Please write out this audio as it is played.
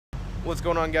What's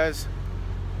going on, guys?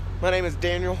 My name is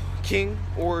Daniel King,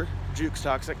 or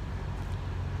JU3X, and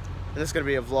this is gonna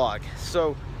be a vlog.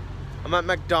 So I'm at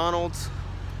McDonald's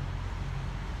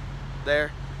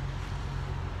there.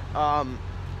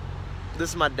 This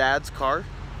is my dad's car,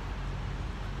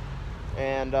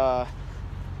 and I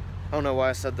don't know why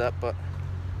I said that, but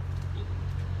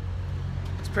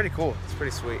it's pretty cool. It's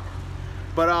pretty sweet.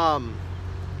 But I'm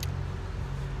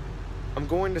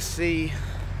going to see.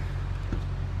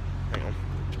 Hang on,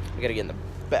 I gotta get in the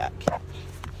back.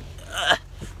 I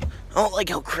don't like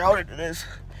how crowded it is,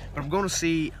 but I'm going to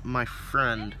see my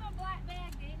friend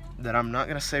that I'm not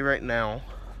gonna say right now,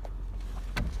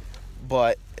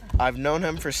 but I've known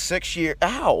him for 6 years.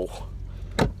 Ow!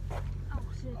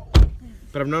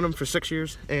 But I've known him for 6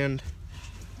 years and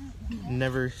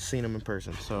never seen him in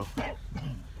person. So Who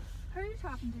are you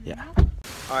talking to? yeah.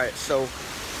 All right, so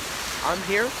I'm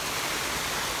here.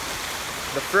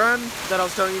 The friend that I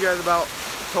was telling you guys about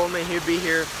told me he'd be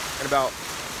here in about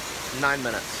 9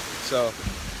 minutes. So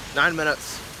 9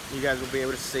 minutes, you guys will be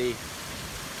able to see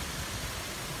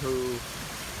who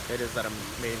it is that I'm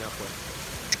meeting up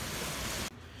with.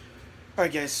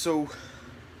 Alright guys, so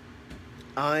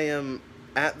I am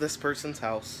at this person's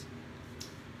house,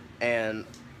 and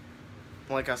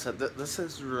like I said, this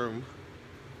is his room.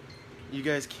 You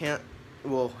guys can't,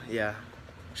 well, yeah.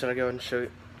 Should I go ahead and show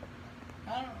you?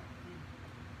 I don't know.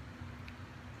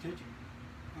 Did you?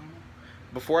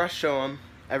 Before I show him,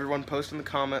 everyone post in the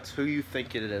comments who you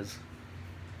think it is.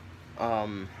 All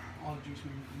the juice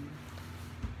members.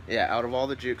 Yeah, out of all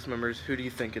the JU3X members, who do you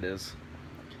think it is?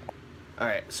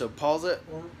 Alright, so pause it,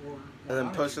 and then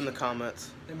post in the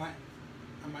comments. I might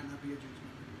not be a JU3X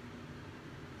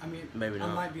member. I mean, maybe not.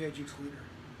 I might be a JU3X leader.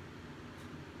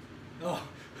 Oh.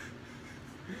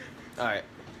 Alright,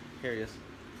 here he is.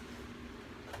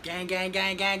 Gang, gang,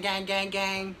 gang, gang, gang, gang,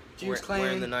 gang. JU3X clan.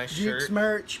 Wearing the nice JU3X shirt.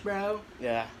 merch, bro.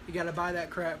 Yeah. You gotta buy that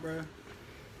crap, bro.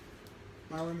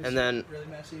 My room is And then really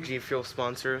messy. G Fuel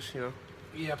sponsors, you know.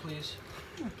 Yeah, please.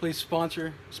 Please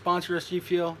sponsor us, G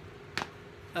Fuel.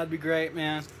 That'd be great,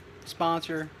 man.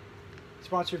 Sponsor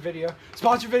video.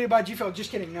 Sponsor video by G Fuel.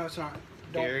 Just kidding. No, it's not.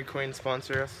 Don't. Dairy Queen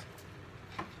sponsor us.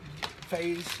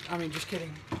 Phase. I mean, just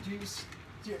kidding. Juice.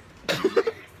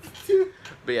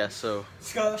 But yeah, so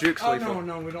Scuff. JU3X Oh, lethal.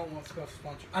 no, we don't want Scuff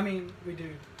sponsor. I mean, we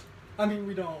do. I mean,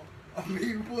 we don't. I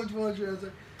mean, which one should I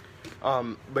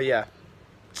say? But yeah,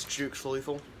 it's JU3X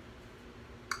lethal.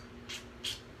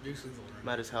 JU3X lethal. I'm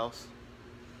at his house.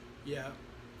 Yeah.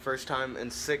 First time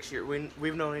in 6 years.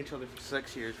 We've known each other for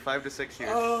 6 years, 5 to 6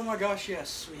 years. Oh my gosh,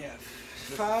 yes, we have.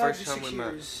 The 5 first to time 6 we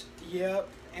met. years. Yep.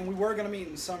 And we were gonna meet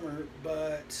in summer,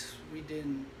 but we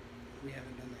didn't. We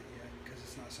haven't done that yet because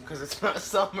it's not summer. Because it's not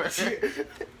summer.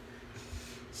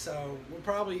 So we'll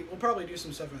probably do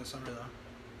some stuff in the summer though.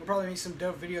 We'll probably make some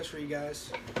dope videos for you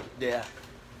guys, Yeah.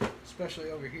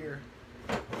 especially over here.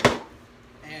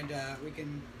 And we're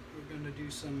gonna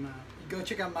do some. Go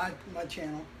check out my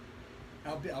channel.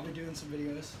 I'll be doing some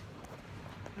videos.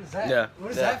 What is that? Yeah.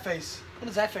 What is Yeah. that face? What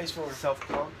is that face for?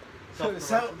 Self-plug.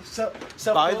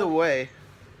 By By the way,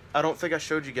 I don't think I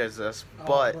showed you guys this,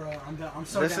 but I'm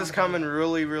so this down is for coming it.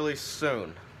 really, really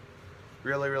soon.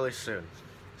 Really, really soon.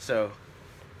 So,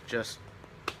 just,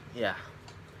 yeah.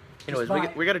 Anyways, buy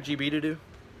it. we got a GB to do.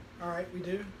 All right, we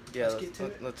do. Yeah, let's get to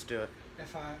it. let's do it.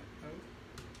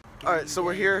 F-I-O. All right, so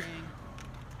we're here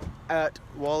at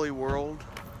Wally World.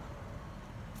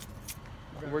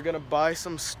 We're gonna buy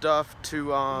some stuff to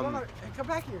Hey, come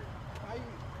back here.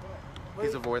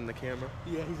 He's avoiding the camera.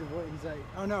 Yeah, he's like,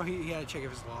 oh no, he had to check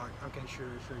if it's logged. Okay, sure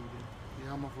you did.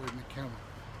 Yeah, I'm avoiding the camera.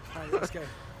 All right, let's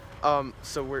go.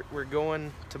 So we're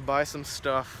going to buy some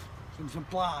stuff, Some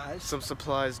supplies. some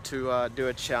supplies to do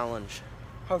a challenge.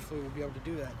 Hopefully we'll be able to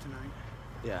do that tonight.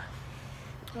 Yeah.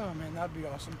 Oh man, that'd be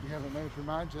awesome. You haven't made up your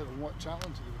mind yet on what challenge it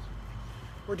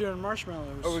is. We're doing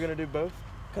marshmallows. Are we gonna do both?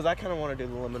 Cause I kind of want to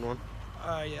do the lemon one.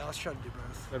 Yeah, let's try to do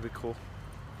both. That'd be cool.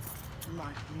 We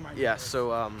might do Yeah. both.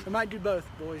 So we might do both,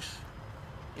 boys.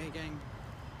 Gang, gang.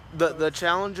 the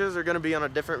challenges are gonna be on a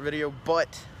different video,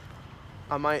 but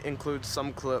I might include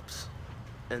some clips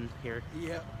in here.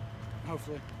 Yep.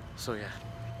 Hopefully. So yeah.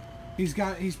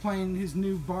 He's playing his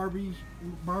new Barbie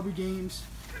games.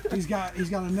 He's got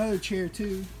another chair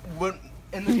too. But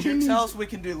in the JU3X house, we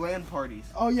can do LAN parties.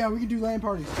 Oh yeah, we can do LAN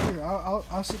parties. Here,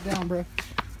 I'll sit down, bro.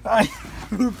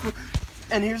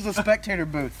 And here's the spectator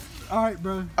booth. All right,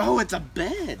 bro. Oh, it's a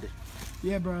bed.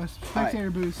 Yeah, bro. Spectator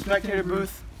booth. Spectator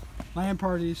booth. LAN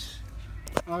parties.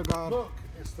 Oh god. Look,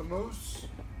 it's the moose,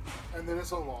 and then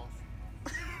it's Olaf.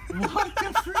 What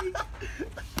the freak?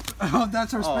 Oh,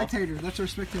 that's our spectator. That's our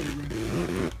spectator,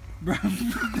 bro. Bro,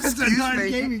 that's Excuse not a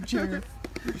me. gaming chair.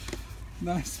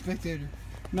 Nice spectator.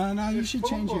 No, you should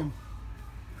change him.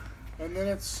 And then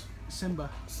it's Simba.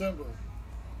 Simba.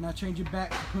 Now change it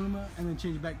back to Puma, and then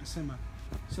change it back to Simba.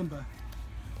 Simba.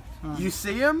 You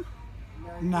see him?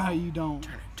 No, you don't.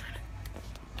 Turn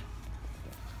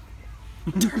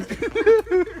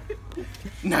it.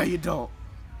 No, you don't.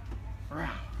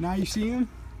 Now you see him?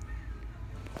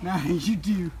 Now you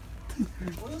do.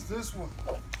 What is this one?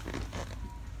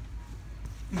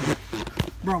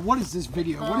 Bro, what is this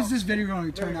video? What is this video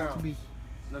going to turn Minnie out to be?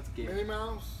 That's gay. Minnie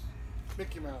Mouse,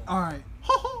 Mickey Mouse. Alright.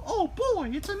 Oh boy,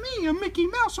 it's me, a Mickey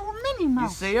Mouse or a Minnie You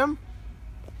Mouse. see him?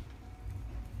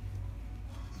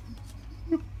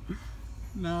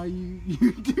 No, you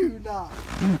do not.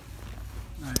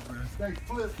 Alright, bro. They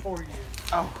flip for you.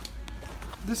 Oh.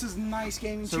 This is nice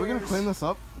gaming So chairs. we're gonna clean this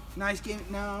up? Nice game.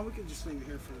 No, we can just leave it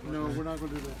here for a No, little we're not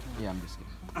gonna do that. Yeah, I'm just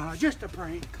kidding. bit. Just a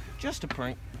prank. Just a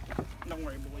prank. Don't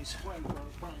worry, boys. Prank, bro,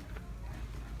 prank.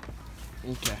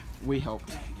 Okay, we helped.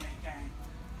 Gang, gang, gang.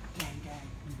 Gang, gang.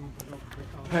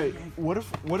 Hey, what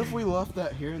if we left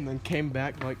that here and then came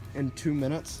back like in 2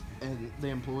 minutes and the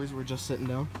employees were just sitting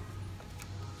down?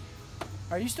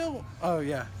 Are you still? Oh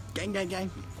yeah. Gang, gang,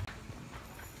 gang.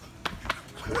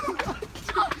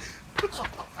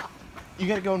 You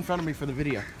gotta go in front of me for the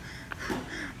video.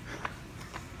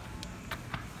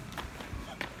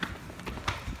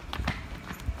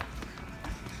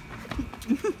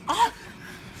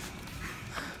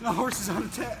 The horse is on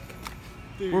attack.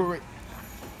 Dude. Wait.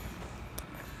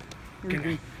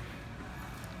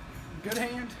 Good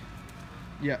hand.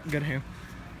 Yeah, good hand.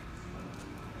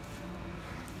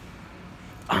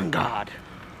 On God.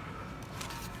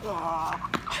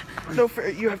 No fair.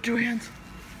 You have 2 hands.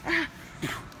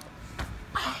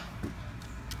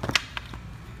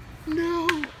 No.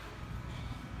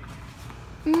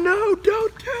 No,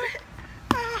 don't do it.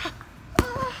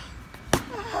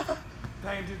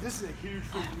 Dang, dude, this is a huge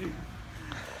freaking dude.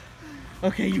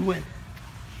 Okay, you win.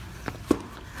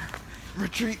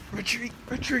 Retreat, retreat,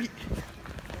 retreat.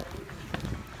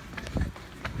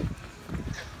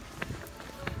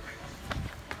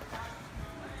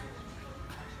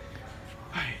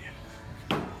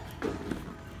 Alright.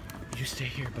 You stay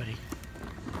here, buddy.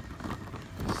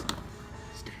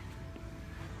 Stay.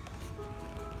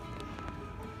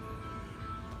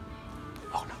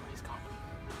 Oh no, he's gone.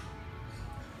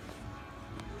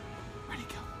 Where'd he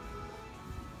go?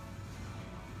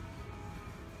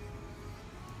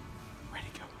 Where'd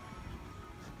he go?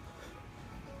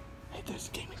 Hey, there's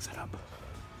a gaming setup.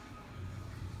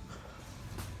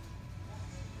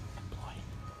 Employee.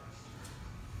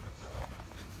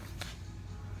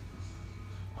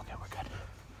 Okay, we're good.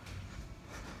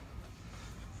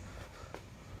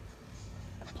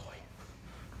 Employee.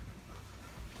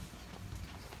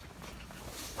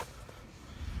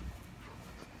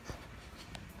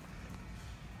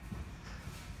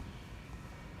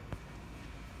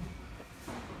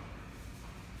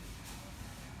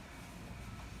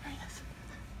 There he is.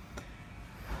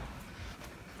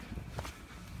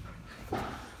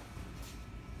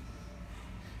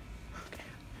 Okay.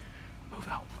 Move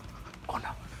out. Oh no.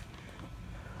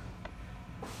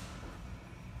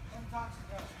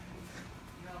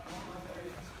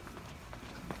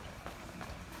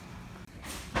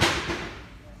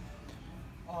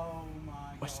 Oh my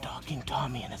We're god. stalking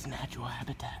Tommy in his natural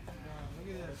habitat.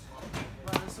 Look at this.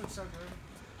 Bro, this looks so good.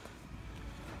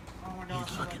 Oh my god.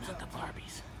 He's looking at the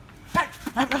Barbies.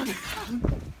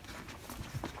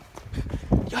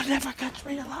 You'll never catch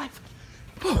me alive.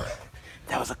 Whew.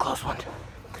 That was a close one.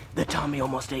 The Tommy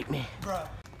almost ate me. Bro.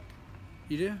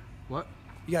 You do? What?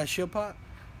 You got a shield pot?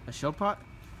 A shell pot?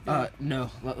 Yeah. No.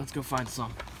 Let's go find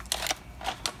some.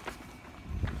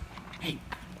 Hey,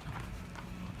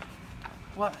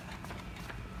 What?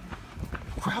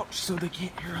 crouch so they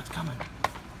can't hear us coming.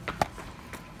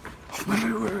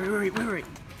 Wait.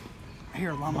 I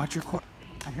hear a llama at your court.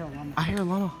 I hear a llama. I hear a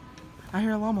llama. I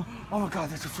hear a llama. Oh my god,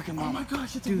 that's a freaking llama. Oh my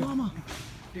gosh, it's Dude. a llama.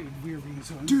 Dude, we are being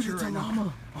so Dude, immature it's a right now.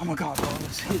 llama. Oh my god, bro.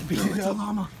 Let's hit Dude, it's a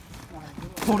llama.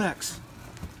 Hold X.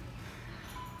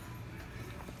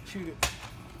 Shoot it.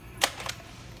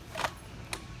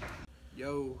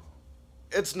 Yo.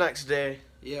 It's next day.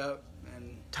 Yep.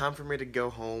 And Time for me to go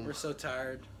home. we're so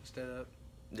tired. We stayed up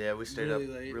Yeah, we stayed really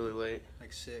up late. really late.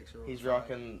 like 6 or He's 5.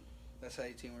 rocking. That's how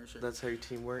you teamwork. Sir. That's how you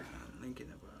teamwork. Link in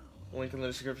the Link in the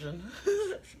description.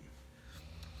 description.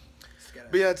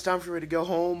 But yeah, it's time for me to go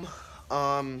home.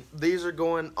 These are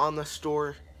going on the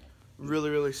store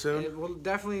really soon. It will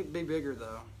definitely be bigger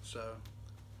though. So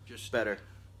just Better.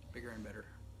 bigger and better.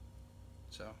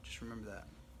 So just remember that,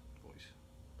 boys.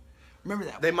 Remember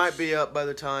that. They boys. might be up by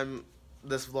the time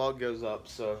this vlog goes up,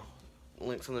 so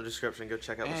Links in the description. Go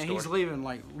check out the And store. he's leaving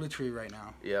like literally right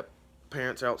now. Yep.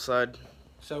 Parents are outside.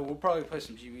 So we'll probably play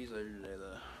some GBs later today,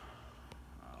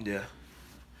 though. Yeah.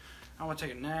 I'm gonna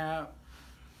take a nap,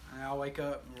 and I'll wake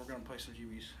up, and we're gonna play some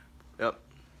GBs. Yep.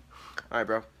 All right,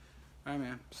 bro. All right,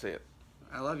 man. See ya.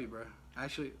 I love you, bro.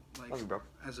 Actually, like Love you, bro.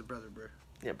 as a brother, bro.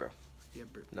 Yeah, bro. Yeah,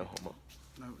 bro. No homo.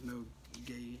 No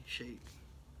gay shade.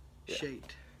 Yeah. Shade.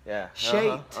 Yeah.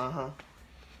 Shade. Uh-huh.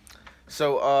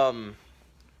 So,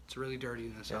 It's really dirty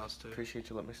in this house too. appreciate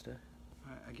you letting me stay.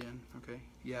 Again, okay.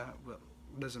 Yeah, but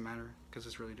it doesn't matter because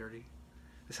it's really dirty.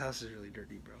 This house is really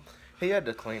dirty, bro. He had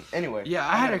to clean. Anyway. Yeah,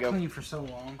 I had to gotta go. clean for so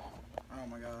long. Oh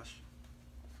my gosh.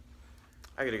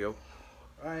 I gotta go.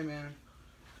 All right, man.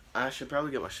 I should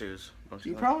probably get my shoes. Don't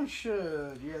You think? probably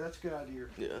should. Yeah, that's a good idea.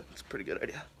 Yeah, it's a pretty good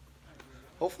idea.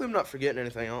 Hopefully I'm not forgetting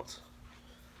anything else.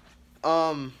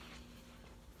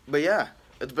 But yeah,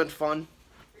 it's been fun.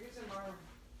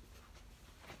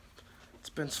 It's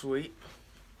been sweet.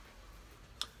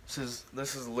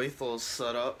 This is Lethal's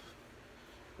setup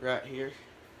right here.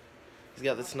 He's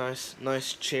got this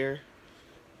nice chair.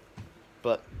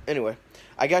 But anyway,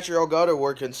 I got your Elgato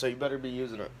working, so you better be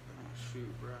using it. Oh,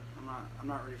 shoot, bro. I'm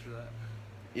not ready for that.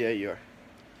 Yeah, you are.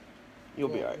 You'll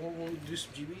be alright. We'll do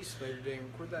some GBs later today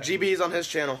and record that. GB's on his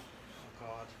channel. Oh,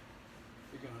 God.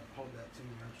 You're going to hold that to me,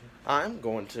 aren't you? I'm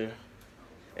going to.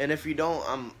 And if you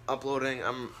don't,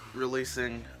 I'm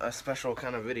releasing a special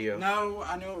kind of video. No,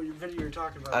 I know what your video you're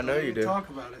talking about. I know Don't you even do. Talk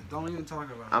about it. Don't even talk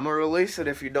about it. I'm going to release it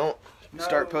if you don't No,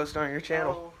 start posting on your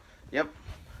channel. Yep.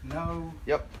 No.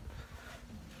 Yep.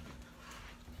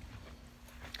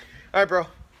 Alright, bro.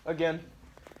 Again.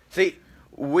 See,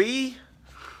 we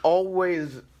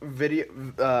always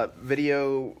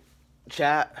video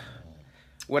chat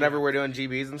whenever we're doing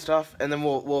GBs and stuff, and then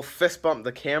we'll fist bump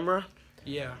the camera.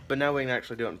 Yeah. But now we can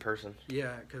actually do it in person.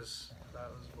 Yeah, because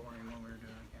that was boring when we were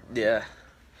doing it. Yeah.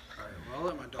 Alright, well, I'll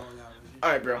let my dog out.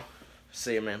 Alright, bro.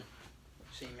 See you, man.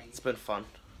 See me. It's been fun.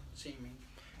 See me.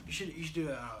 You should do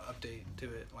an update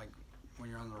to it, like when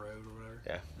you're on the road or whatever.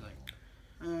 Yeah. Like,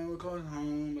 we're going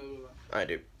home, blah, blah, blah. I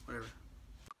do. Whatever.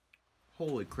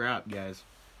 Holy crap, guys.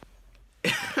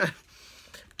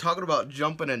 Talking about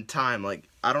jumping in time, like,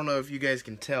 I don't know if you guys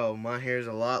can tell, my hair's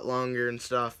a lot longer and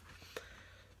stuff.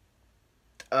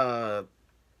 I'm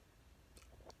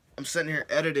sitting here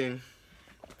editing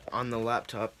on the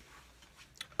laptop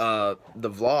the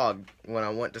vlog when I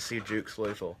went to see Jukes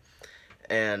Lethal,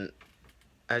 and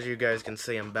as you guys can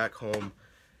see, I'm back home.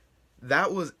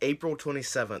 That was April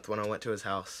 27th when I went to his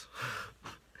house.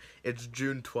 It's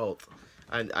June 12th.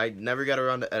 I never got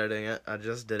around to editing it. I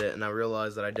just did it, and I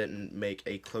realized that I didn't make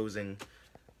a closing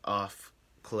off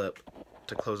clip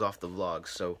to close off the vlog,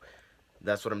 so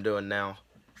that's what I'm doing now.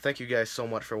 Thank you guys so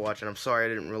much for watching. I'm sorry I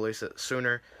didn't release it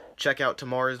sooner. Check out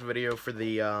tomorrow's video for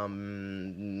the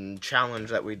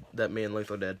challenge that me and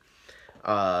Lethal did.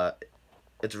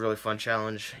 It's a really fun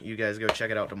challenge. You guys go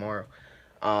check it out tomorrow.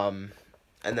 And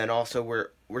then also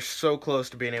we're so close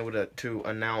to being able to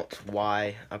announce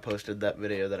why I posted that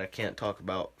video that I can't talk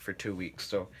about for 2 weeks.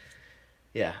 So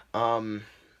yeah.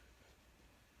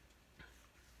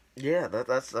 Yeah,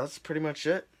 that's pretty much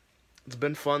it. It's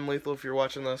been fun, Lethal, if you're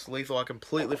watching this. Lethal, I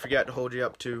completely forgot to hold you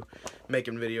up to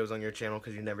making videos on your channel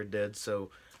because you never did,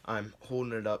 so I'm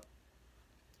holding it up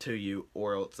to you,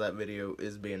 or else that video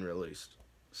is being released.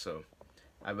 So,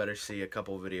 I better see a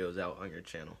couple videos out on your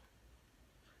channel.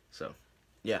 So,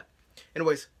 yeah.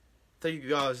 Anyways, thank you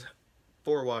guys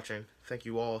for watching. Thank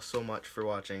you all so much for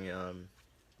watching, and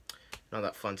all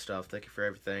that fun stuff. Thank you for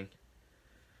everything.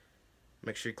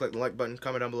 Make sure you click the like button,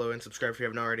 comment down below, and subscribe if you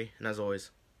haven't already. And as always,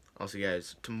 I'll see you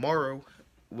guys tomorrow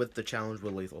with the challenge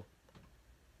with Lethal.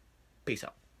 Peace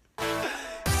out.